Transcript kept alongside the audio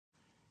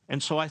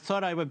And so I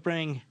thought I would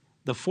bring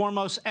the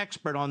foremost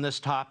expert on this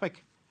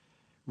topic,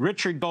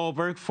 Richard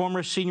Goldberg,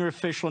 former senior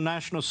official,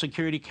 National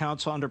Security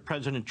Council under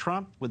President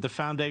Trump with the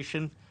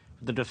Foundation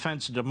for the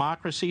Defense of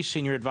Democracy,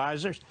 senior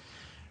advisors.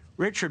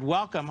 Richard,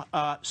 welcome.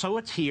 So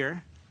it's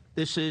here.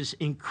 This is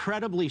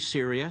incredibly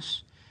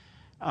serious.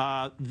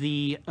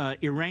 The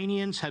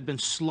Iranians have been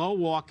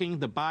slow-walking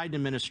the Biden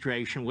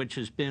administration, which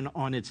has been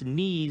on its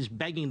knees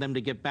begging them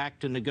to get back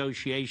to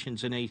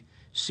negotiations in a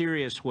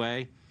serious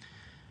way.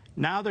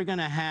 Now they're going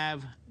to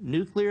have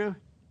nuclear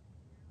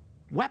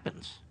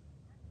weapons,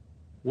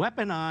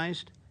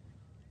 weaponized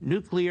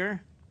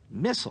nuclear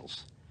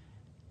missiles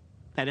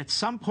that at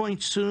some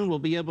point soon will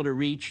be able to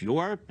reach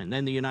Europe and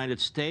then the United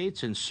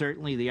States and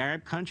certainly the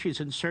Arab countries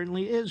and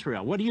certainly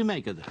Israel. What do you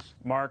make of this?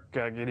 Mark,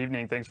 good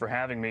evening. Thanks for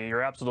having me.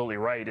 You're absolutely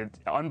right. It's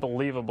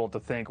unbelievable to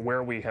think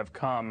where we have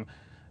come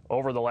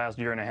over the last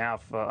year and a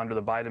half under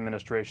the Biden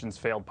administration's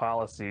failed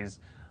policies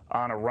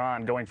on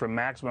Iran, going from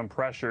maximum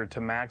pressure to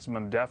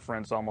maximum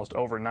deference almost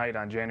overnight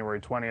on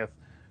January 20th,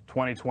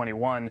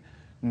 2021.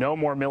 No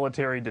more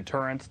military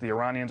deterrence. The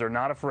Iranians are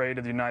not afraid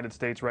of the United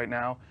States right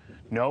now.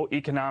 No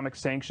economic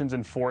sanctions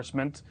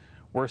enforcement.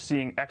 We're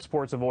seeing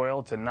exports of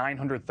oil to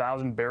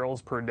 900,000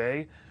 barrels per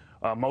day,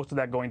 most of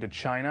that going to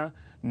China.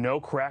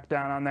 No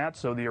crackdown on that.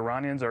 So the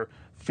Iranians are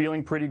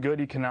feeling pretty good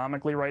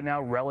economically right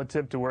now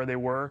relative to where they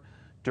were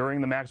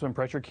during the maximum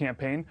pressure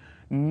campaign.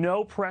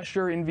 No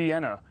pressure in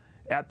Vienna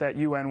at that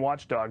UN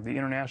watchdog, the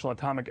International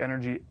Atomic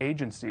Energy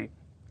Agency.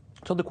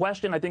 So the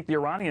question I think the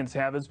Iranians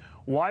have is,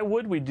 why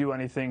would we do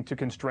anything to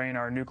constrain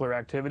our nuclear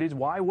activities?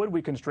 Why would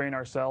we constrain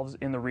ourselves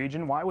in the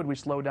region? Why would we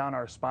slow down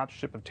our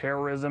sponsorship of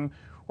terrorism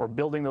or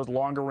building those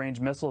longer-range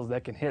missiles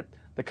that can hit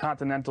the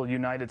continental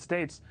United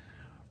States?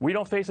 We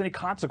don't face any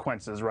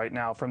consequences right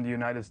now from the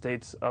United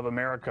States of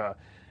America.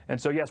 And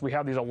so, yes, we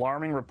have these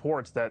alarming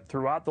reports that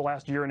throughout the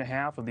last year and a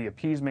half of the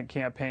appeasement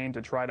campaign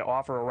to try to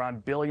offer Iran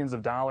billions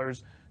of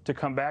dollars to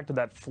come back to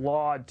that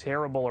flawed,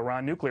 terrible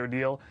Iran nuclear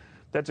deal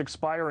that's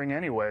expiring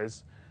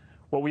anyways.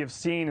 What we have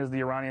seen is the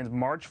Iranians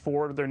march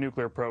forward with their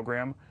nuclear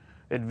program,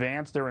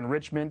 advance their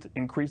enrichment,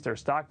 increase their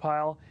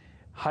stockpile,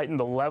 heighten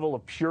the level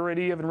of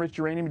purity of enriched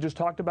uranium we just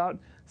talked about,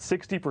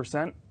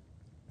 60%.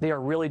 They are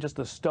really just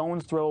a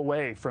stone's throw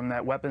away from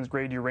that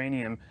weapons-grade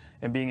uranium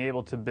and being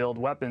able to build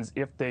weapons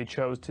if they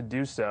chose to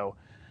do so.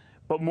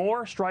 But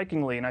more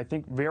strikingly, and I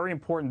think very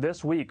important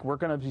this week, we're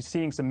going to be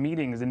seeing some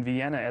meetings in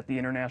Vienna at the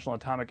International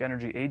Atomic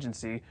Energy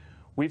Agency.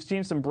 We've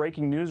seen some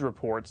breaking news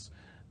reports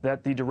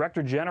that the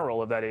Director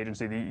General of that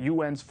agency, the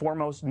UN's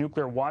foremost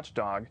nuclear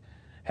watchdog,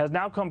 has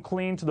now come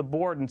clean to the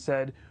board and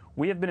said,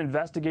 we have been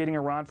investigating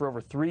Iran for over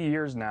 3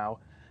 years now,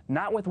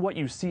 not with what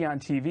you see on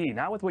TV,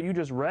 not with what you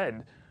just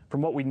read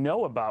from what we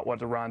know about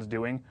what Iran's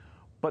doing,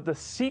 but the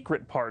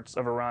secret parts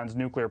of Iran's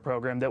nuclear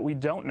program that we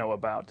don't know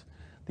about.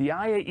 The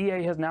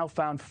IAEA has now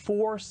found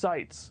 4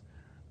 sites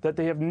that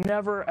they have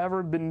never,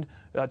 ever been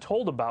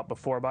told about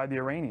before by the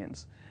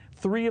Iranians.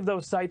 3 of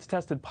those sites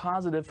tested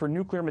positive for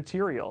nuclear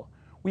material.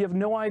 We have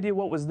no idea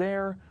what was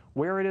there,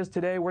 where it is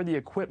today, where the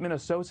equipment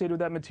associated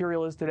with that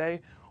material is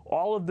today.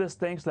 All of this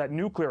thanks to that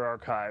nuclear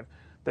archive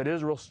that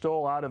Israel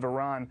stole out of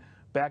Iran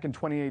back in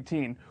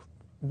 2018.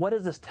 What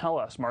does this tell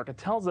us, Mark? It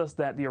tells us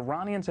that the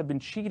Iranians have been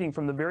cheating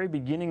from the very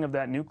beginning of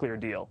that nuclear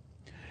deal.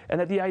 And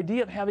that the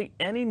idea of having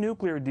any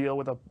nuclear deal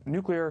with a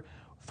nuclear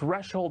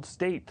threshold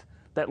state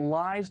that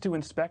lies to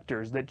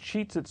inspectors, that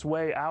cheats its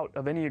way out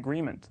of any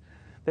agreement,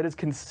 that is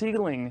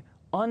concealing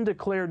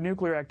undeclared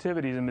nuclear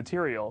activities and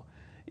material,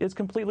 is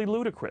completely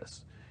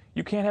ludicrous.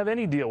 You can't have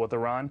any deal with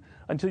Iran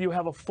until you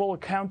have a full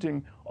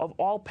accounting of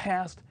all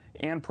past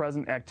and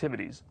present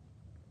activities.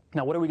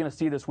 Now, what are we going to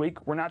see this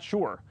week? We're not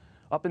sure.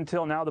 Up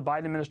until now, the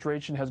Biden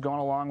administration has gone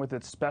along with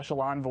its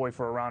special envoy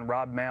for Iran,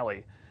 Rob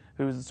Malley,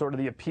 who's sort of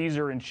the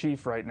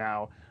appeaser-in-chief right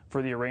now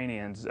for the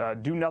Iranians.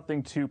 Do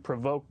nothing to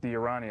provoke the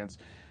Iranians.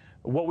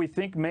 What we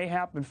think may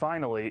happen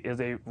finally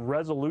is a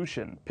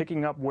resolution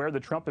picking up where the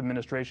Trump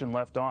administration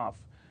left off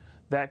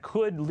that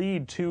could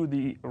lead to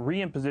the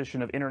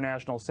reimposition of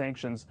international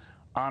sanctions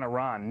on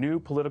Iran, new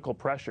political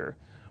pressure.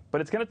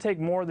 But it's going to take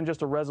more than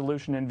just a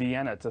resolution in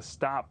Vienna to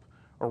stop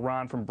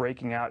Iran from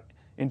breaking out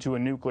into a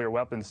nuclear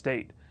weapon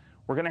state.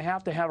 We're going to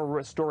have a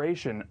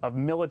restoration of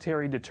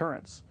military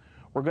deterrence.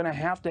 We're going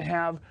to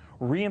have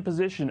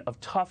reimposition of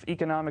tough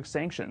economic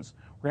sanctions.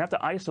 We're going to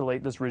have to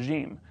isolate this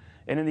regime.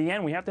 And in the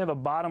end, we have to have a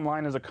bottom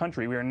line as a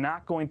country. We are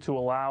not going to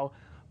allow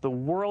the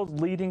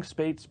world's leading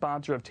state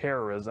sponsor of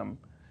terrorism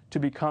to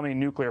become a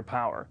nuclear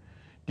power.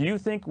 Do you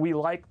think we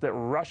like that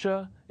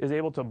Russia is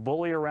able to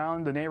bully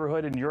around the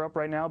neighborhood in Europe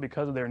right now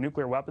because of their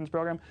nuclear weapons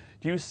program?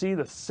 Do you see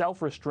the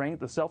self-restraint,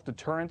 the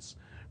self-deterrence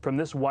from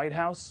this White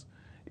House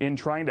in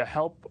trying to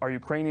help our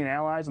Ukrainian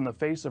allies in the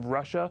face of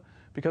Russia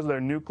because of their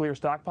nuclear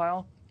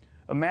stockpile?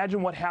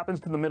 Imagine what happens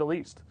to the Middle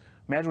East.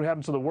 Imagine what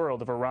happens to the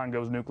world if Iran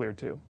goes nuclear too.